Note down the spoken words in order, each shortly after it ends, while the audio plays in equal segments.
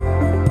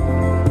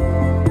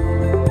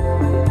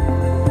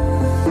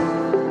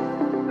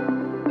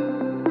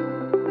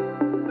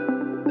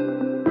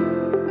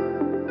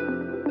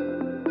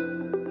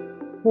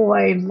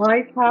Boy,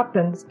 life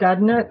happens,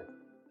 doesn't it?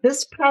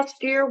 This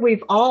past year,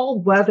 we've all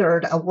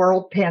weathered a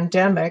world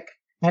pandemic.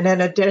 And in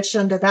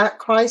addition to that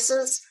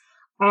crisis,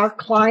 our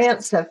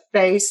clients have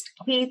faced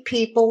key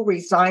people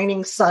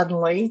resigning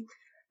suddenly.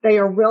 They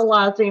are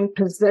realizing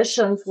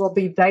positions will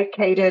be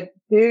vacated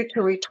due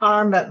to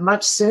retirement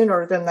much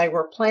sooner than they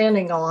were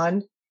planning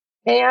on.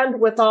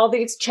 And with all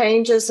these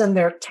changes in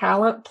their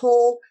talent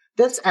pool,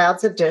 this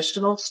adds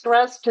additional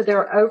stress to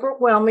their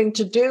overwhelming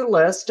to-do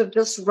list of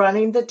just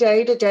running the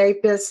day-to-day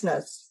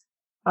business.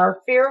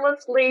 Our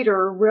fearless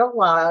leader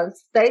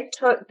realized they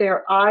took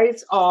their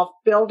eyes off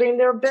building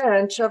their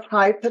bench of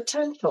high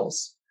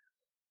potentials.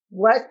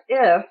 What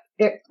if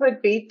it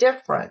could be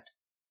different?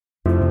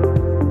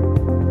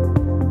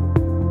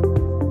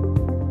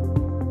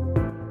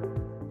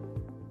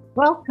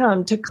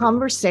 Welcome to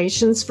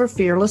Conversations for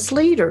Fearless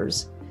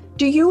Leaders.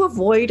 Do you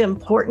avoid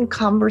important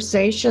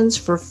conversations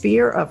for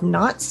fear of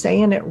not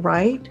saying it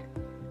right?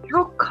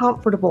 How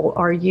comfortable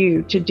are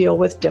you to deal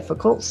with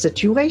difficult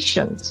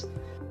situations?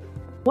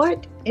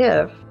 What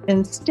if,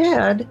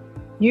 instead,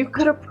 you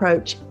could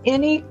approach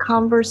any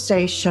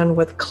conversation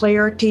with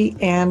clarity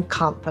and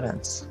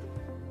confidence?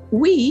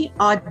 We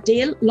are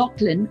Dale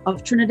Lachlan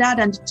of Trinidad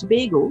and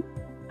Tobago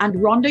and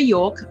Rhonda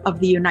York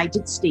of the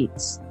United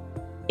States.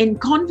 In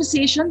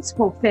Conversations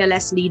for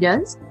Fearless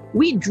Leaders,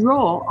 we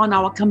draw on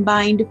our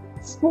combined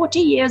 40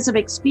 years of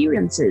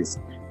experiences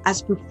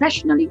as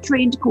professionally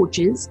trained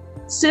coaches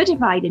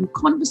certified in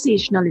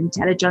conversational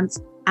intelligence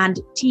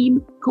and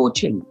team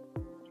coaching.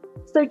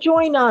 So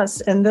join us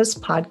in this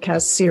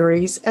podcast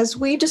series as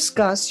we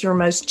discuss your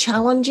most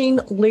challenging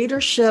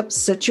leadership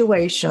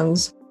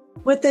situations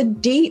with a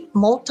deep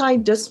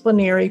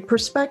multidisciplinary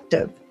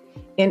perspective.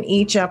 In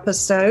each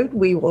episode,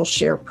 we will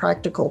share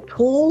practical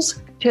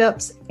tools,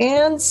 tips,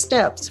 and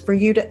steps for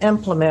you to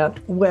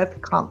implement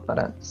with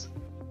confidence.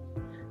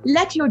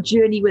 Let your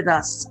journey with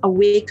us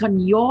awaken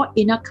your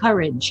inner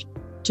courage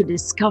to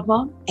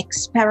discover,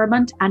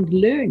 experiment, and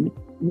learn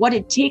what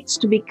it takes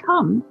to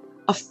become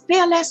a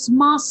fearless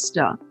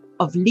master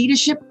of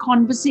leadership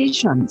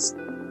conversations.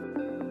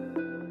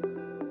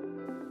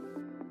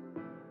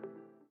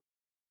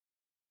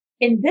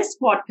 In this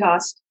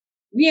podcast,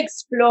 we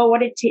explore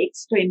what it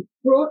takes to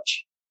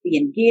approach the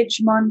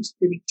engagement,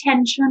 the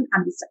retention,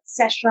 and the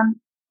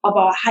succession of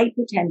our high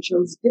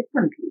potentials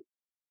differently.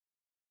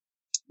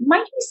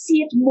 Might we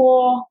see it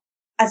more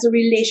as a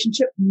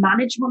relationship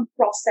management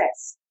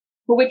process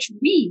for which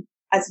we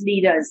as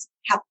leaders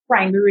have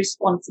primary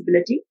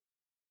responsibility?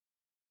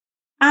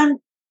 And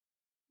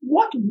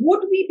what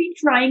would we be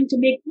trying to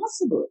make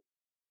possible?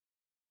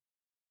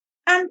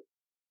 And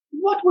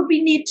what would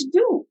we need to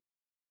do?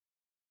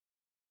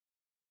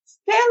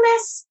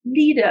 Fearless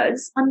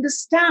leaders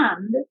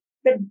understand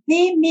that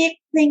they make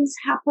things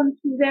happen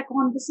through their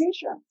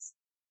conversations.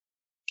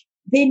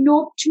 They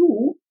know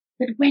too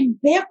that when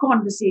their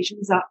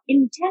conversations are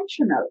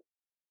intentional,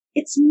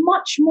 it's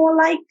much more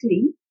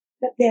likely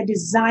that their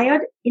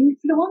desired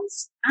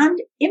influence and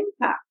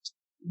impact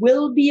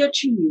will be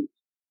achieved.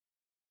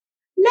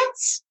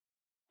 Let's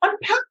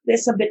unpack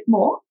this a bit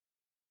more.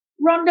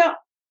 Rhonda,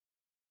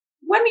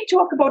 when we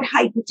talk about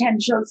high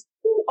potentials,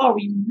 who are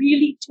we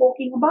really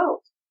talking about?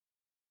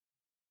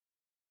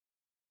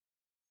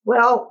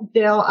 Well,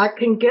 Dale, I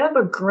can give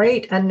a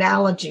great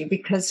analogy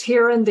because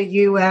here in the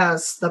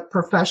U.S., the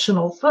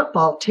professional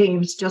football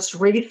teams just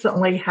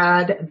recently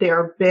had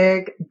their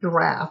big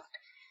draft.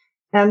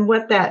 And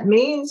what that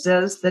means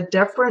is the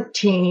different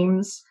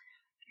teams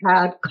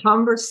had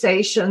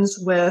conversations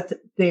with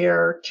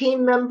their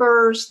team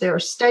members, their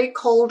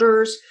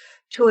stakeholders,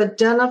 to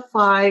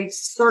identify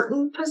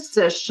certain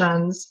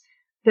positions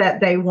that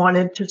they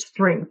wanted to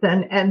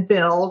strengthen and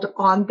build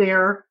on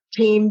their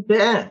team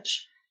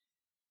bench.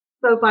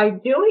 So by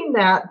doing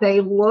that,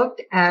 they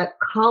looked at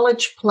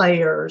college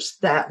players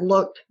that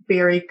looked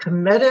very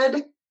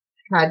committed,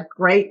 had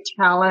great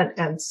talent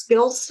and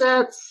skill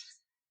sets,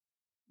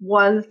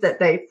 ones that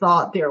they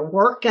thought their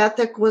work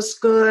ethic was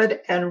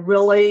good and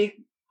really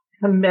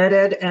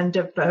committed and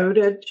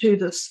devoted to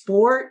the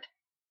sport.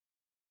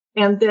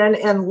 And then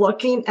in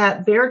looking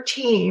at their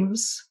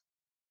teams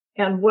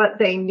and what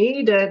they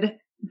needed,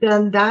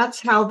 then that's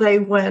how they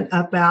went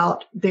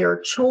about their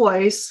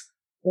choice,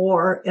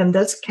 or in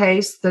this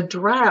case, the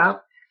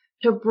draft,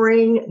 to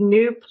bring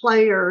new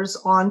players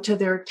onto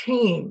their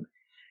team.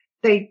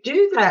 They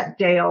do that,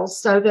 Dale,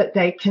 so that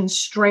they can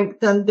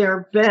strengthen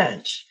their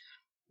bench.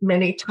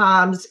 Many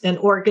times in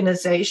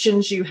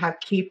organizations, you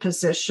have key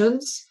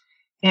positions.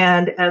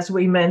 And as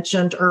we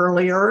mentioned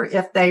earlier,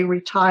 if they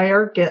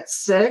retire, get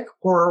sick,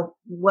 or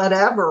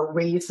whatever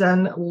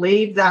reason,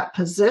 leave that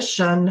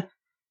position,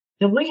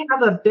 then we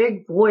have a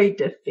big void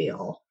to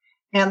fill.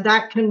 And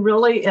that can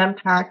really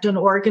impact an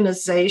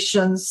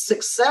organization's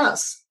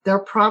success,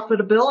 their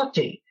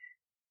profitability.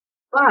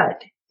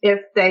 But if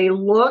they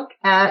look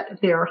at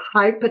their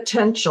high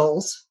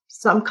potentials,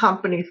 some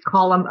companies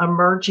call them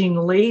emerging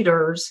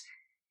leaders,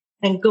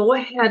 and go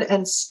ahead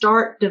and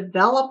start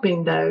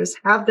developing those,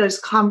 have those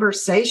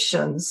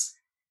conversations,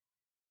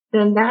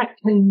 then that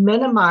can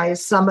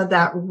minimize some of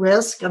that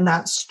risk and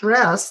that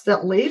stress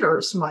that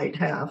leaders might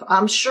have.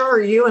 I'm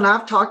sure you and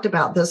I've talked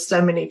about this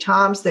so many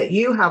times that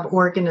you have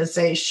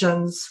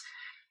organizations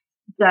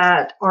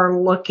that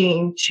are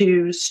looking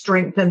to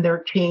strengthen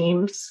their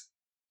teams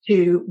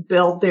to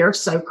build their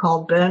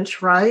so-called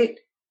bench, right?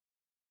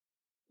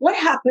 What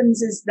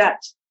happens is that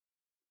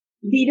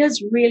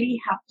leaders really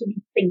have to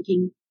be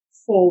thinking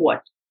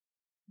forward.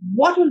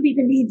 What will be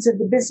the needs of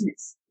the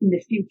business in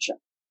the future?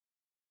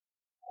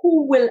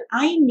 Who will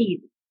I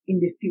need in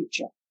the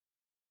future?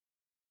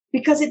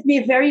 Because it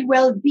may very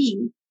well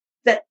be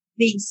that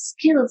the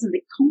skills and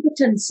the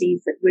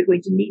competencies that we're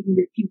going to need in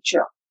the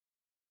future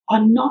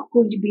are not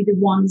going to be the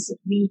ones that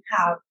we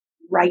have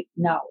right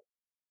now.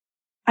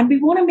 And we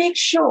want to make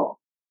sure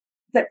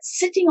that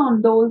sitting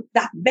on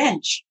that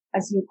bench,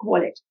 as you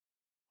call it,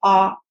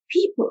 are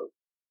people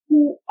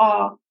who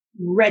are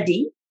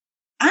ready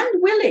and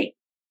willing,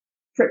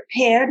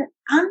 prepared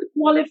and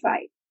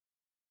qualified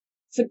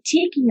for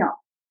taking up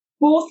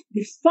both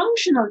the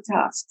functional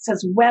tasks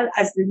as well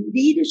as the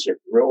leadership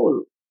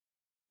role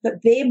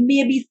that they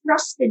may be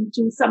thrust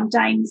into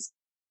sometimes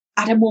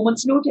at a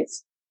moment's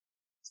notice.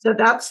 So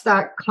that's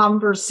that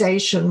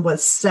conversation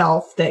with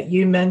self that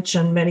you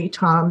mentioned many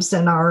times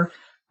in our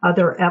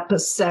other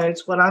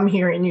episodes. What I'm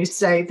hearing you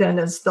say then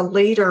is the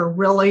leader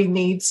really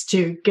needs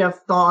to give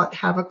thought,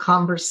 have a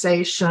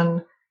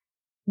conversation.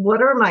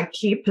 What are my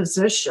key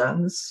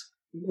positions?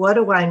 What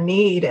do I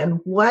need? And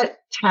what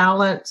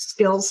talent,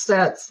 skill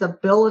sets,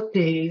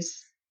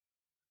 abilities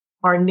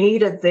are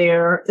needed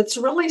there? It's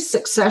really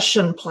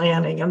succession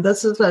planning. And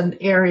this is an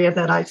area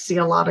that I see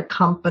a lot of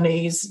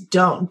companies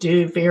don't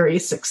do very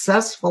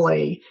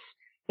successfully.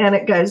 And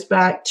it goes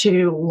back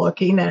to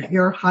looking at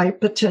your high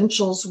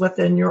potentials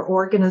within your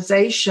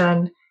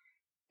organization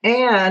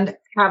and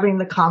having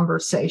the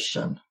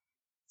conversation.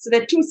 So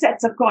there are two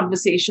sets of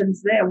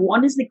conversations there.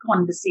 One is the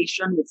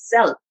conversation with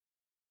self.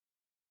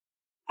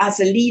 As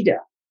a leader,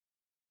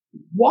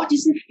 what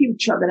is the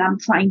future that I'm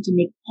trying to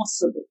make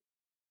possible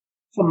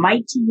for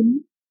my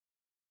team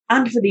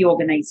and for the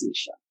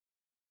organization?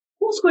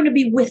 Who's going to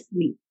be with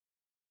me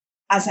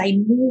as I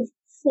move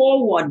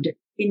forward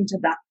into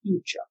that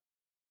future?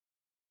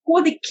 Who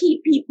are the key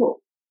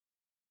people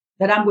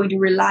that I'm going to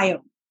rely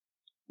on?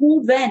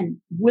 Who then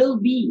will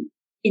be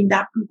in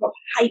that group of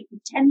high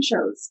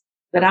potentials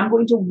that I'm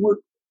going to work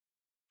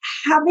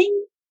with?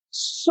 Having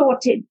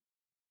sorted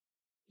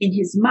in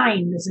his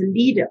mind as a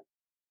leader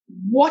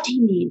what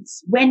he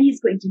needs, when he's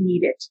going to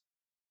need it,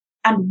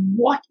 and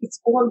what it's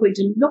all going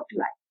to look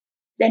like,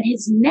 then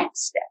his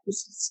next step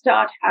is to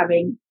start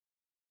having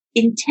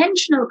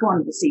intentional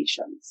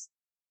conversations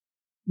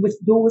with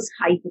those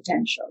high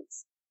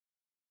potentials.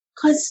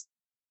 Because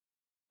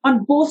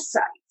on both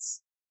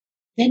sides,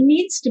 there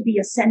needs to be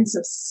a sense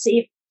of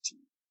safety,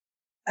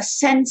 a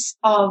sense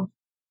of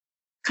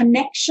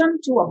connection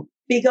to a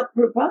bigger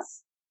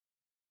purpose,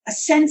 a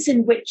sense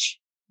in which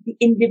the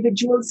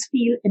individuals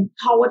feel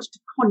empowered to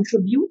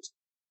contribute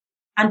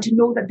and to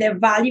know that their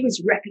value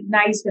is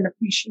recognized and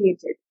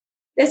appreciated.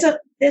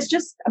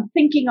 I'm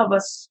thinking of a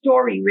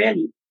story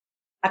really,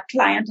 a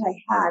client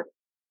I had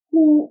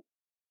who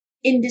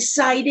in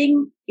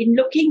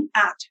looking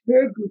at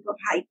her group of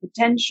high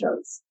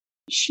potentials,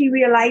 she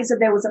realized that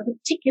there was a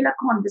particular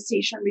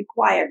conversation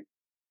required.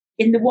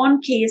 In the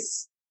one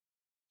case,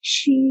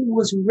 she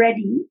was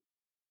ready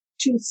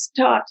to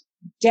start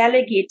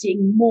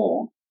delegating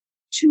more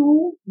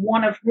to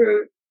one of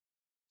her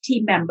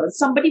team members,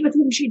 somebody with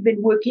whom she'd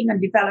been working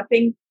and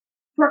developing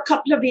for a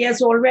couple of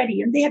years already,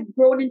 and they had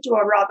grown into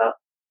a rather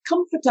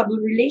comfortable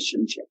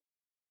relationship.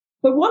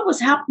 But what was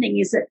happening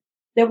is that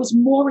there was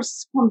more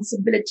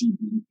responsibility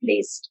being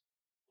placed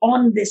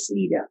on this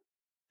leader,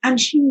 and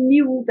she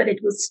knew that it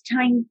was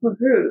time for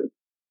her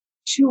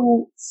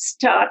to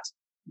start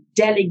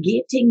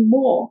delegating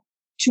more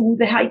to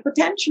the high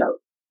potential.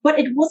 But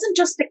it wasn't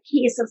just a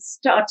case of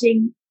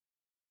starting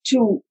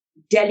to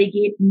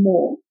delegate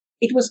more.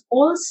 It was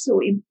also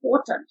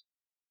important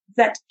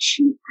that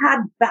she had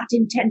that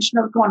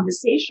intentional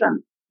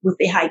conversation with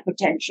the high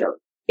potential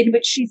in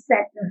which she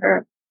said to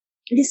her,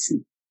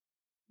 listen,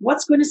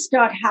 what's going to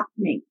start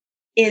happening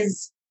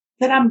is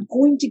that I'm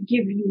going to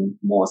give you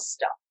more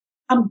stuff.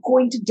 I'm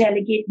going to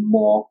delegate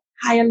more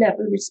higher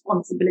level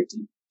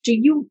responsibility to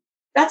you.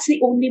 That's the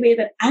only way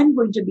that I'm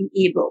going to be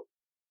able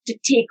to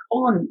take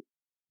on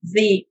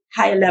the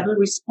higher level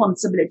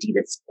responsibility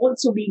that's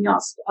also being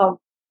asked of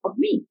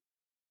me.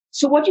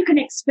 So what you can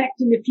expect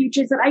in the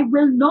future is that I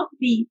will not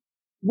be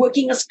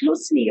working as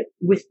closely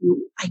with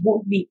you. I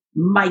won't be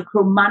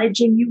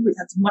micromanaging you with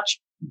as much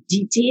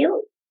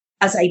detail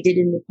as I did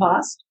in the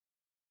past,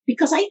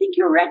 because I think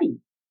you're ready.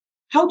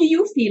 How do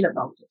you feel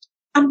about it?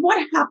 And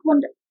what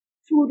happened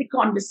through the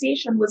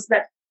conversation was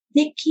that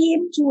they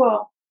came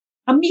to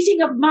a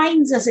meeting of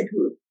minds, as it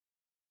were.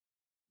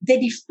 They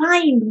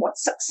defined what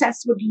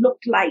success would look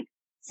like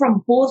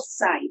from both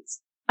sides.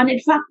 And in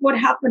fact, what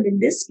happened in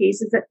this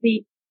case is that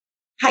the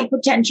high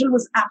potential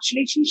was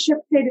actually, she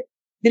shifted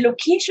the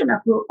location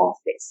of her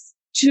office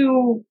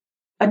to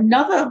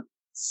another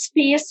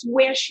space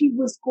where she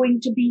was going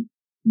to be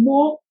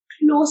more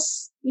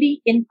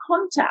closely in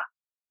contact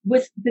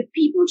with the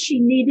people she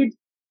needed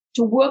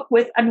to work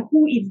with and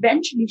who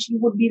eventually she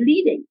would be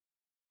leading.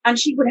 And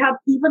she would have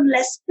even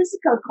less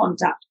physical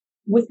contact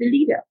with the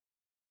leader.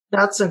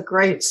 That's a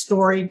great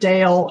story,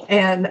 Dale,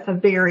 and a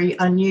very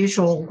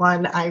unusual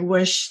one. I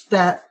wish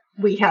that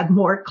we had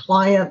more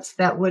clients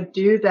that would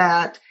do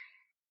that.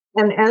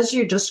 And as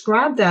you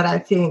described that, I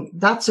think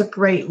that's a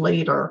great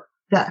leader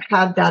that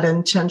had that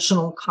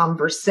intentional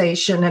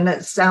conversation. And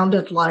it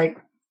sounded like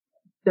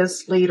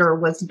this leader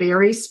was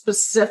very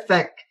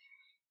specific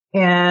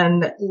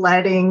in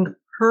letting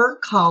her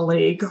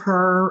colleague,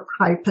 her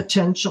high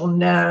potential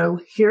know,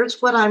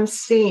 here's what I'm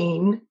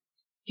seeing.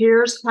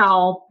 Here's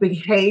how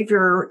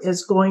behavior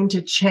is going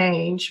to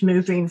change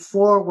moving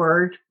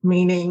forward,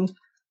 meaning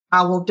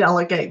I will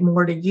delegate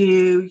more to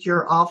you.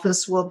 Your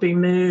office will be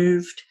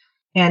moved.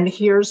 And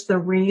here's the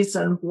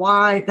reason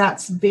why.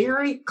 That's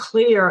very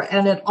clear.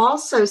 And it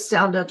also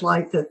sounded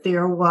like that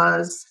there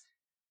was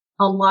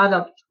a lot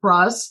of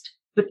trust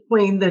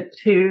between the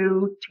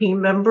two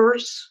team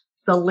members,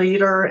 the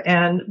leader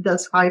and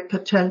this high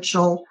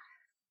potential,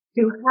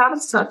 to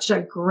have such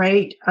a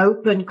great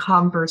open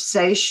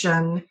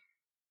conversation.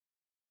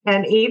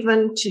 And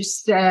even to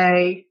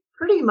say,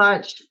 pretty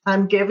much,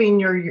 I'm giving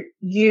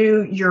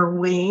you your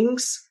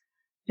wings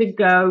to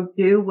go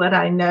do what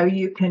I know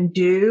you can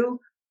do,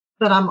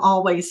 but I'm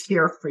always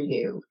here for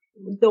you.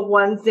 The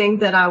one thing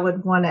that I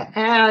would want to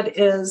add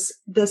is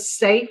the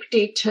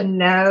safety to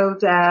know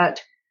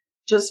that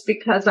just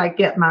because I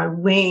get my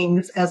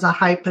wings as a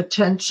high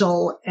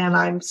potential and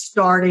I'm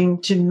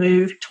starting to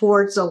move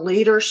towards a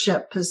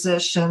leadership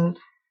position,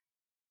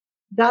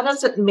 that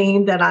doesn't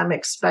mean that I'm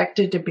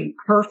expected to be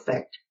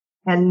perfect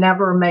and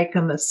never make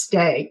a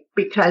mistake.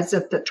 Because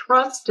if the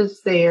trust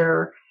is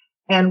there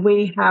and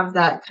we have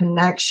that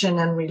connection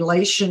and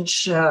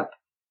relationship,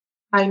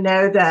 I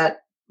know that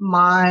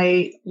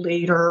my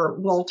leader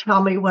will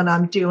tell me when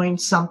I'm doing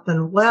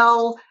something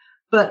well,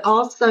 but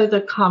also the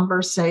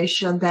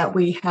conversation that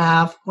we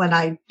have when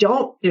I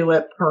don't do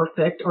it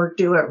perfect or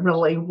do it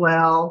really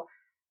well,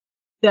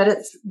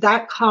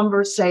 that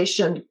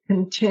conversation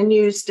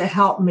continues to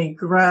help me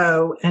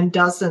grow and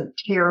doesn't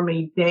tear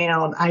me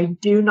down. I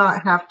do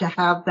not have to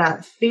have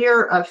that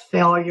fear of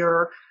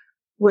failure,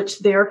 which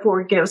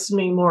therefore gives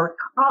me more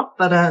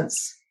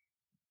confidence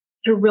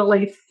to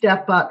really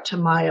step up to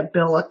my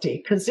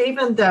ability. Because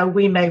even though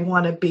we may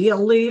want to be a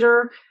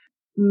leader,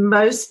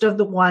 most of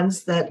the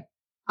ones that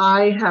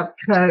I have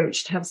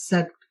coached have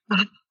said,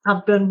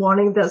 I've been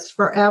wanting this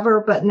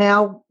forever, but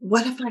now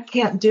what if I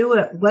can't do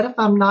it? What if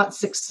I'm not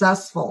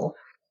successful?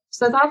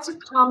 So that's a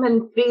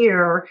common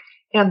fear.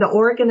 And the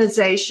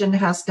organization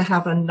has to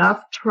have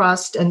enough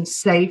trust and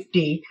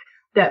safety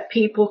that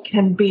people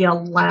can be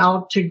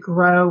allowed to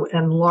grow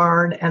and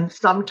learn. And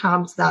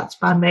sometimes that's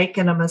by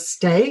making a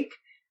mistake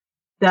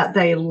that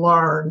they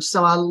learn.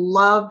 So I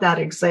love that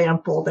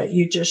example that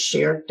you just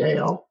shared,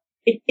 Dale.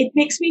 It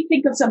makes me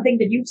think of something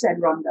that you said,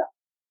 Rhonda.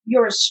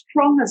 You're as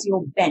strong as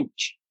your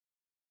bench.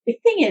 The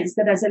thing is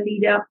that as a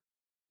leader,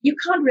 you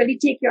can't really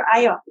take your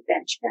eye off the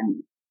bench, can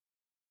you?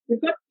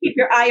 You've got to keep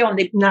your eye on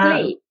the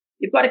play.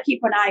 You've got to keep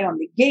an eye on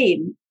the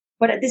game.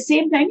 But at the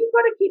same time, you've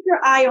got to keep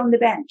your eye on the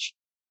bench.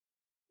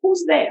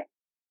 Who's there?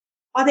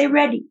 Are they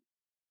ready?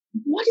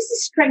 What is the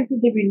strength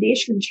of the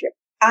relationship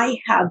I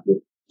have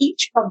with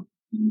each of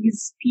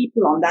these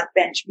people on that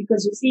bench?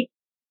 Because you see,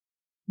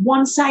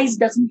 one size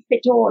doesn't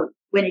fit all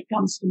when it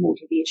comes to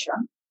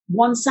motivation.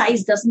 One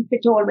size doesn't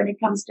fit all when it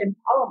comes to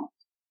empowerment.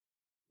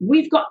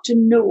 We've got to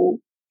know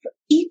for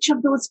each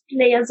of those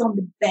players on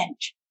the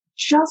bench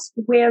just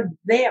where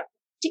their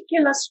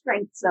particular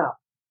strengths are,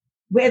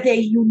 where their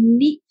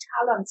unique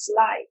talents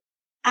lie,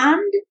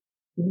 and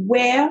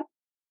where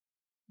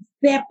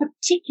their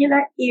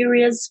particular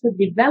areas for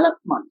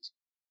development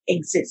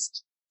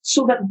exist,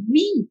 so that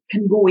we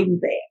can go in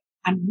there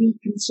and we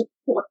can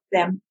support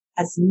them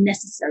as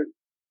necessary.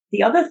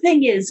 The other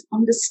thing is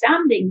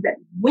understanding that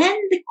when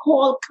the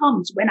call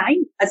comes, when I,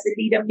 as the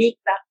leader, make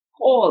that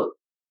call,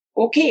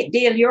 okay,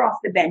 Dale, you're off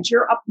the bench,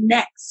 you're up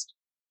next.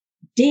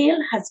 Dale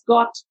has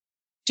got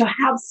to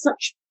have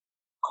such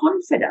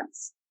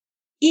confidence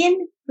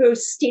in her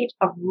state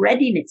of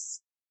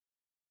readiness,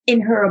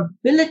 in her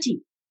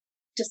ability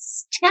to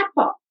step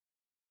up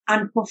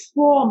and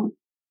perform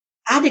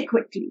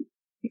adequately,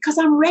 because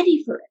I'm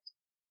ready for it.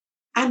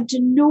 And to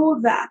know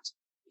that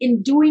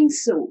in doing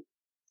so,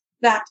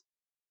 that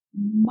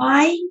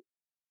my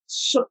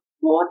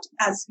support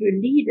as her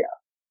leader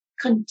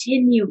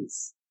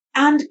continues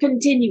and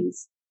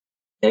continues.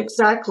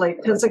 Exactly,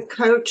 because a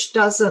coach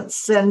doesn't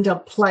send a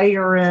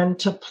player in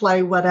to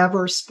play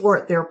whatever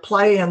sport they're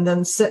playing,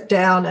 then sit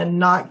down and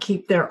not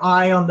keep their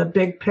eye on the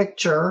big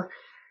picture,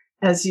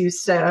 as you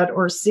said,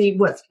 or see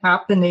what's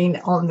happening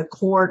on the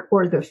court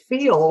or the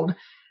field.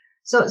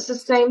 So it's the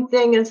same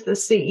thing as the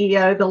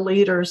CEO, the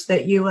leaders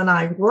that you and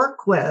I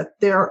work with.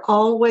 They're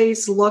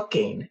always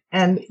looking.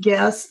 And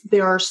yes,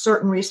 there are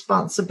certain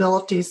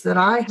responsibilities that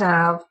I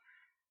have,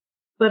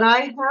 but I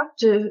have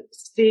to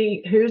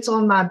see who's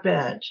on my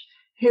bench,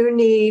 who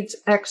needs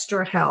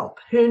extra help,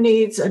 who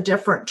needs a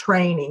different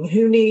training,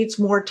 who needs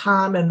more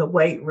time in the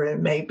weight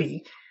room,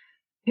 maybe,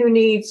 who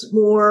needs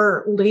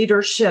more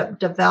leadership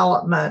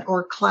development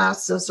or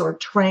classes or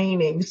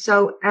training.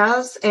 So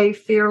as a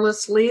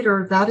fearless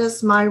leader, that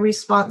is my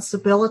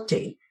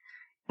responsibility.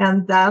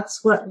 And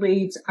that's what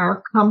leads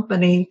our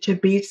company to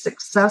be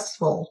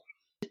successful.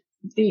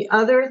 The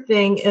other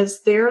thing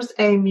is there's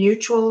a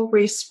mutual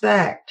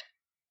respect.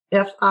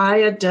 If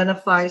I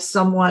identify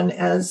someone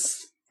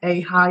as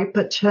a high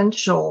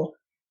potential,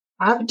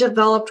 I've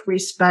developed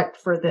respect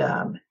for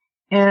them.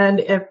 And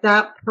if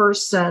that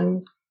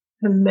person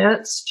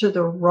commits to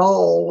the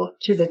role,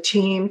 to the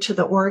team, to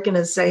the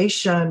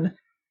organization,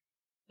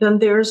 then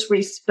there's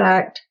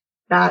respect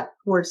back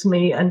towards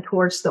me and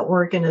towards the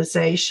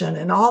organization.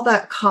 And all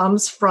that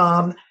comes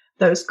from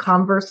those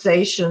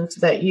conversations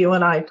that you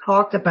and I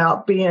talked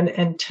about, being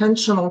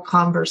intentional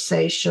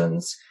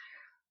conversations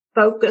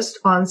focused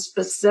on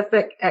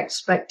specific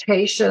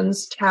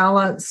expectations,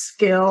 talents,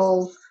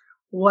 skills,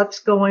 what's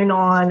going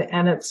on.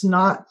 And it's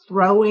not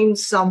throwing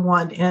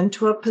someone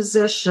into a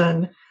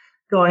position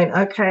going,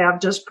 okay,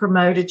 I've just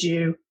promoted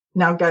you.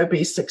 Now go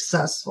be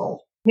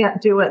successful.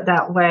 Can't do it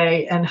that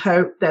way and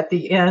hope that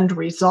the end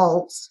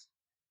results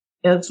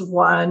is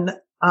one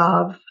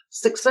of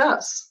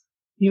success.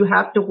 You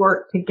have to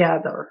work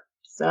together.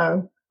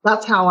 So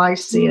that's how I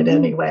see it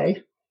anyway.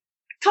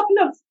 A couple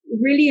of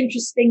really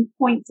interesting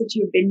points that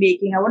you've been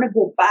making. I want to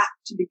go back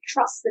to the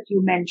trust that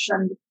you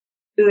mentioned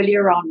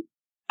earlier on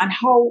and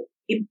how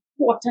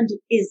important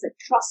it is that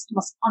trust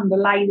must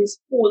underlie this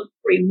whole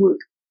framework.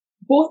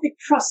 Both the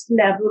trust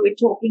level, we're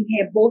talking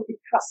here, both the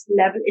trust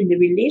level in the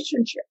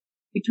relationship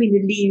between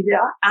the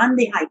leader and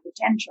the high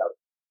potential,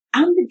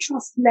 and the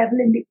trust level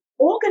in the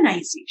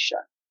organization,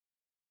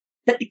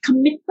 that the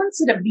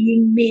commitments that are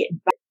being made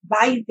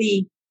by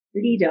the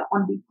leader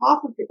on behalf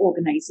of the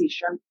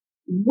organization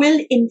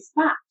will in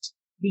fact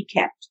be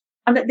kept,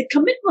 and that the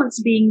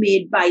commitments being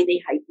made by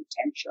the high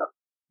potential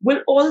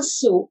will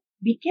also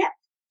be kept,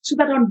 so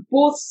that on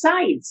both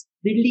sides,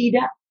 the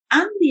leader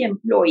and the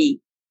employee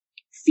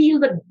feel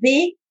that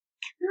they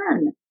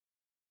can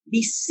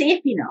be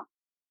safe enough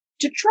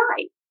to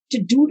try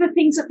to do the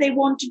things that they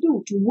want to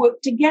do, to work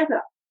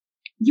together.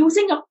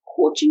 Using a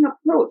coaching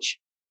approach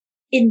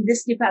in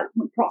this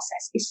development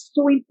process is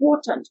so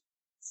important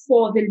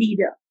for the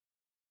leader.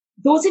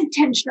 Those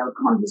intentional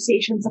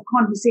conversations are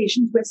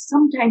conversations where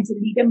sometimes the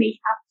leader may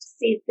have to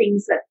say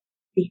things that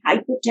the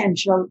high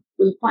potential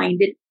will find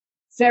it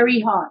very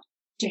hard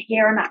to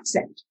hear and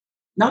accept.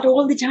 Not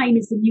all the time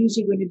is the news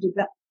you're going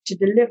to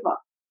deliver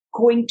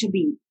going to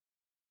be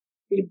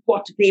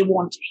what they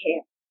want to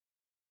hear.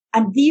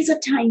 And these are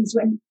times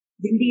when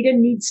the leader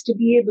needs to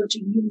be able to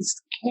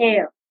use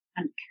care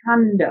and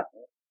candor,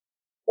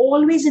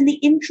 always in the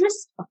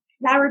interest of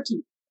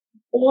clarity,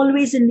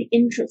 always in the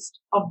interest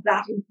of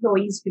that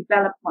employee's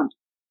development,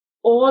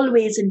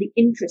 always in the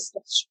interest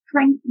of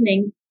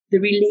strengthening the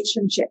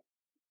relationship.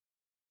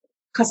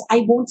 Because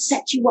I won't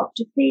set you up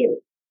to fail.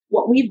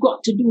 What we've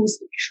got to do is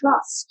to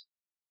trust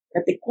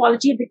that the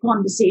quality of the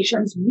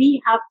conversations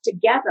we have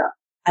together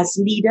as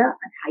leader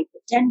and high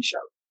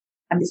potential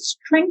and the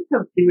strength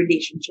of the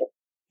relationship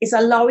is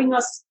allowing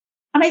us,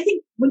 and I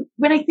think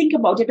when I think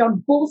about it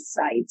on both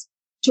sides,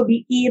 to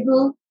be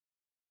able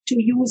to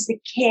use the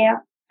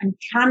care and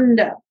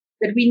candor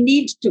that we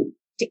need to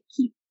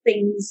keep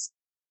things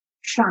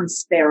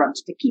transparent,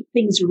 to keep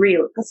things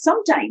real. Because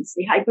sometimes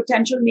the high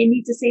potential may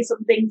need to say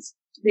some things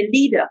to the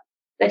leader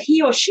that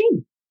he or she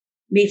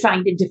may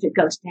find it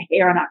difficult to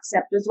hear and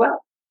accept as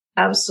well.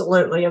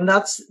 Absolutely. And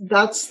that's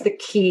the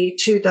key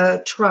to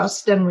the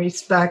trust and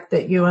respect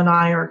that you and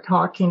I are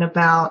talking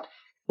about.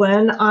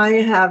 When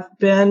I have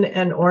been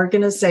in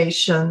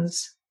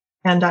organizations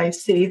and I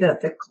see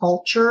that the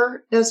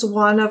culture is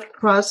one of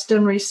trust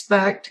and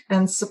respect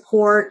and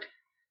support,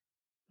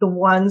 the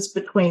ones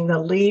between the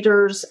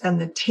leaders and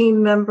the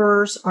team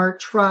members are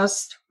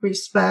trust,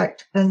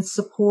 respect, and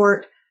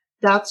support.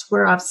 That's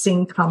where I've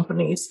seen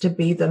companies to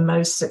be the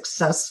most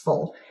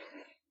successful.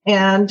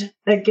 And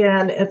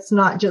again, it's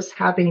not just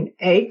having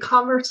a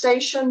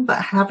conversation, but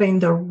having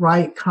the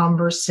right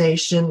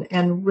conversation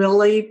and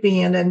really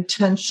being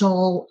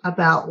intentional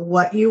about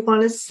what you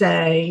want to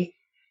say,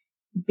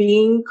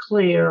 being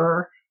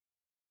clear,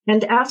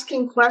 and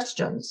asking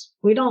questions.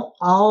 We don't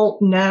all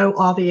know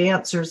all the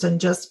answers. And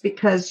just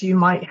because you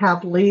might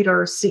have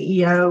leader,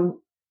 CEO,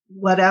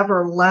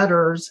 whatever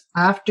letters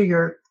after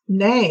your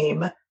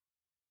name,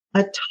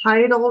 a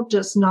title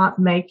does not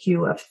make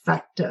you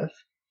effective.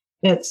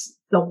 It's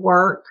the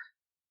work,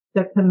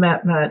 the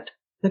commitment,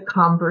 the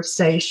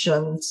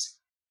conversations,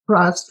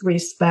 trust,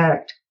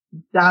 respect.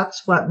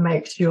 That's what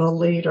makes you a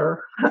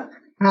leader. I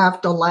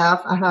have to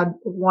laugh. I had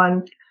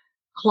one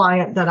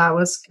client that I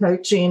was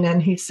coaching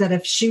and he said,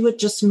 if she would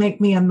just make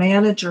me a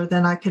manager,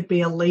 then I could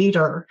be a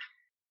leader.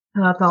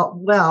 And I thought,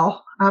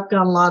 well, I've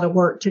got a lot of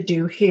work to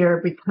do here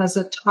because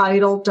a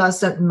title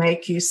doesn't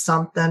make you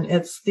something.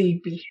 It's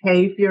the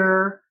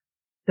behavior,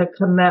 the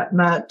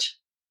commitment,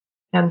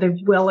 and the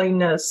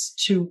willingness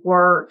to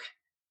work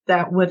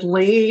that would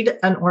lead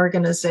an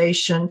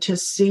organization to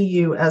see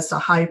you as a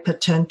high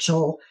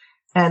potential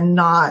and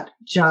not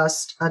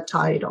just a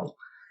title.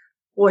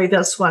 Boy,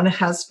 this one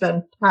has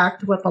been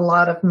packed with a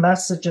lot of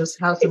messages,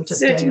 hasn't it,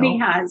 Dale? It certainly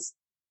has.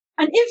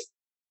 And if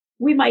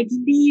we might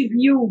leave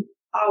you,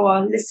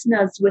 our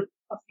listeners, with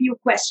a few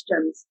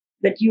questions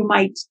that you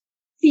might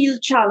feel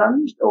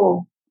challenged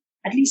or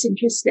at least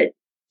interested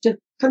to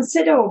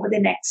consider over the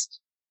next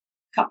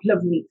couple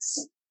of weeks.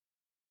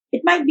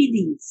 It might be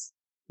these.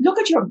 Look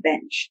at your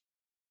bench.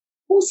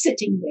 Who's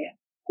sitting there?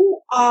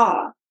 Who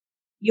are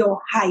your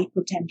high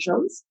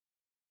potentials?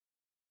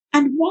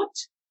 And what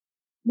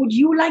would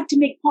you like to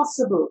make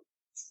possible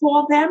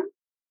for them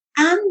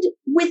and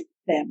with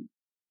them?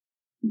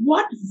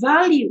 What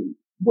value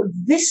would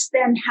this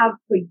then have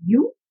for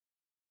you,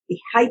 the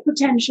high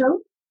potential,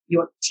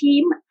 your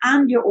team,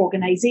 and your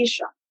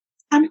organization?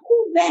 And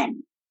who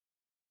then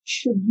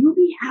should you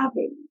be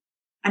having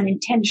an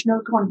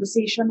intentional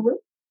conversation with?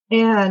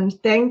 And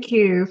thank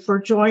you for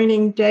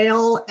joining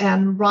Dale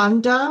and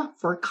Rhonda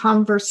for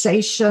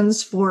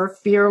Conversations for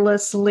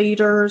Fearless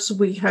Leaders.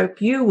 We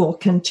hope you will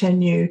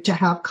continue to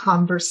have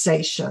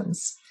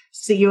conversations.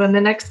 See you in the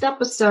next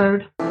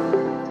episode.